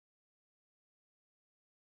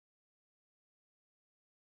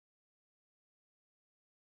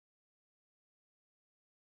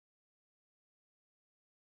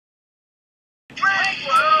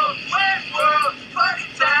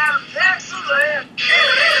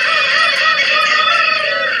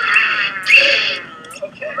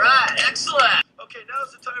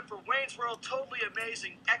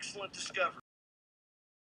excellent discovery.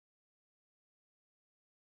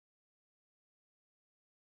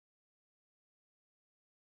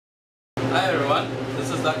 Hi everyone,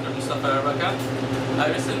 this is Dr. Mustafa Arbaka.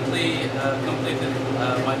 I recently completed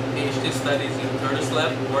my PhD studies in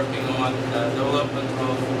CurtisLab, working on development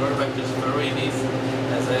of Rhodobacter sphaeroides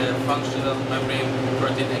as a functional membrane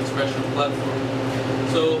protein expression platform.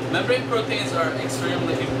 So membrane proteins are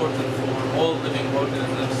extremely important for all living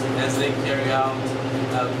organisms as they carry out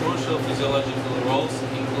crucial physiological roles,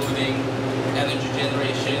 including energy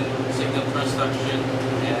generation, signal transduction,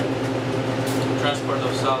 and transport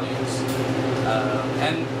of solutes.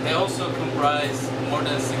 And they also comprise more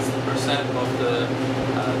than 60% of the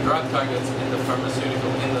drug targets in the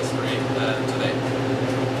pharmaceutical industry today.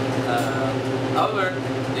 However,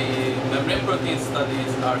 the membrane protein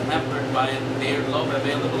studies are hampered by their low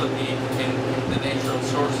availability in the natural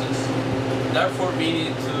sources. Therefore, we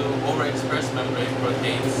need to overexpress membrane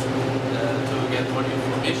proteins to get more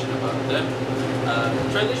information about them.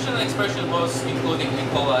 Traditional expression hosts, including E.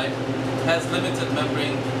 coli, has limited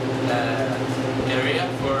membrane area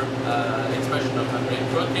for expression of membrane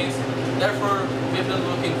proteins. Therefore, we've been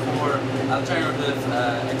looking for alternative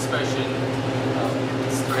expression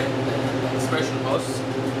hosts,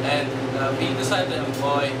 and we decided to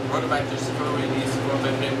employ Rhodobacter sphaeroides for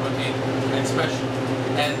membrane protein expression.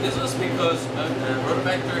 And this was because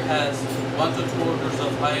Rhodobacter has 1 to 2 orders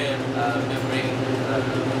of higher membrane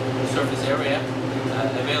surface area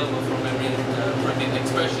available for membrane protein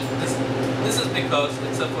expression. This is because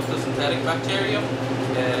it's a photosynthetic bacterium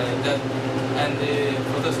and the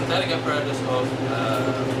photosynthetic apparatus of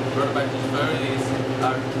Rhodobacter sphaeroides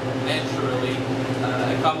are naturally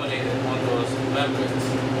accommodated on those membranes.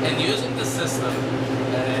 And using this system,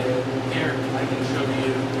 here I can show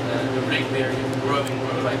you the ring barrier growing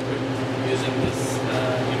Rhodobacter using this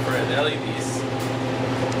infrared LEDs.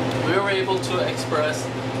 We were able to express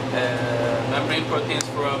membrane proteins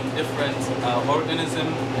from different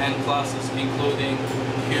organisms and classes, including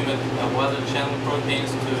human weather channel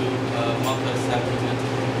proteins to multi-segment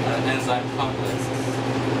enzyme complexes.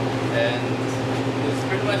 And this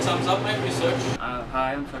pretty much sums up my research.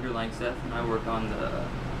 Hi, I'm Tucker Langseth, and I work on the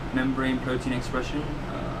membrane protein expression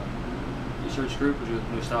research group, which is with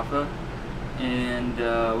Mustafa. And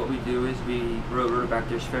what we do is we grow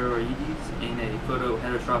Rhodobacter sphaeroides in a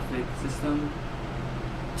photoheterotrophic system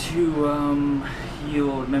to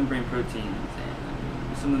yield membrane proteins.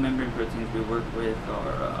 And some of the membrane proteins we work with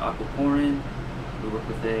are aquaporin. We work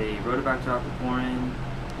with a Rhodobacter aquaporin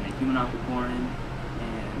and a human aquaporin.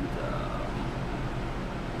 And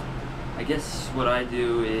I guess what I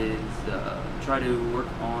do is try to work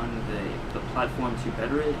on the platform to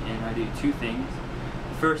better it, and I do two things.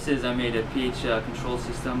 First is I made a pH control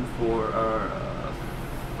system for our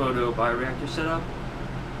photobioreactor setup,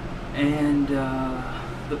 and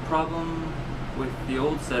the problem with the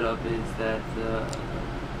old setup is that the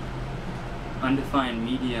undefined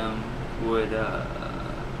medium would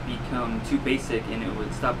become too basic and it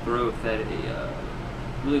would stop growth at a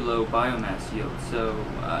really low biomass yield. So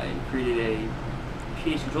I created a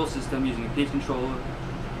pH control system using a pH controller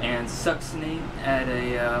and succinate at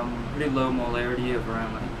a pretty low molarity of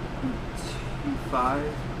around like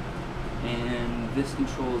 0.25, and this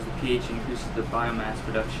controls the pH and increases the biomass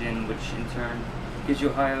production, which in turn gives you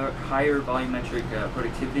a higher volumetric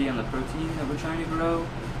productivity on the protein that we're trying to grow,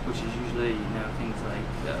 which is usually, things like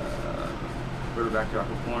Rhodobacter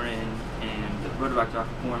aquaporin and Rhodobacter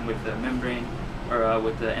aquaporin with the membrane, or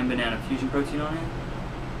with the M-banana fusion protein on it.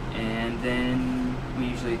 And then we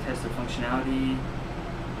usually test the functionality.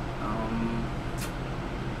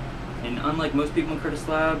 And unlike most people in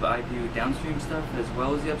CurtisLab, I do downstream stuff as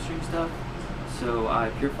well as the upstream stuff. So I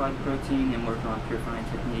purify the protein and work on purifying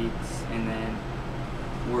techniques, and then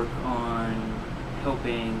work on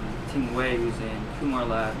helping Ting Wei, who's in Kumar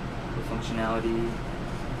Lab, with functionality.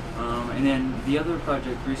 And then the other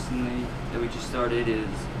project recently that we just started is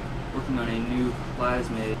working on a new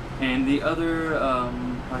plasmid. And the other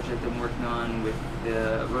project I'm working on with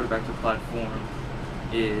the Rhodobacter platform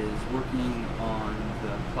is working on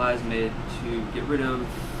the plasmid to get rid of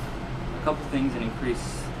a couple things and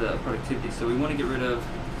increase the productivity. So we want to get rid of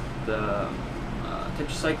the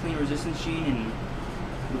tetracycline resistance gene, and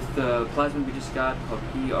with the plasmid we just got called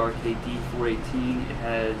PRKD418, it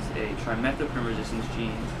has a trimethoprim resistance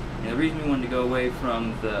gene. And the reason we wanted to go away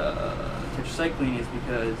from the tetracycline is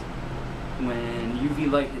because when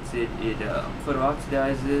UV light hits it, it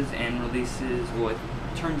photooxidizes and releases, well, it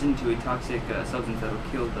turns into a toxic substance that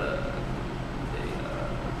will kill the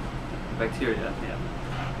bacteria. Yeah.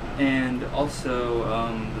 And also,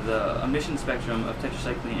 the emission spectrum of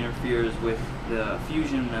tetracycline interferes with the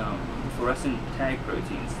fusion fluorescent tag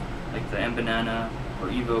proteins, like the M-banana or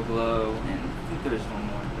EvoGlow, and I think there's one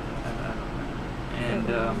more, but I don't remember.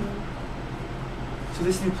 And so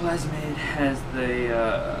this new plasmid has the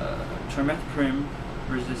trimethoprim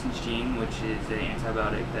resistance gene, which is an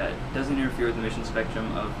antibiotic that doesn't interfere with the emission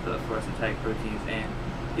spectrum of the fluorescent tag proteins and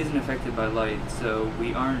isn't affected by light, so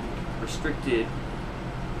we aren't restricted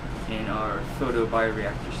in our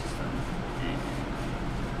photobioreactor system. And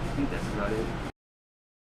I think that's about it.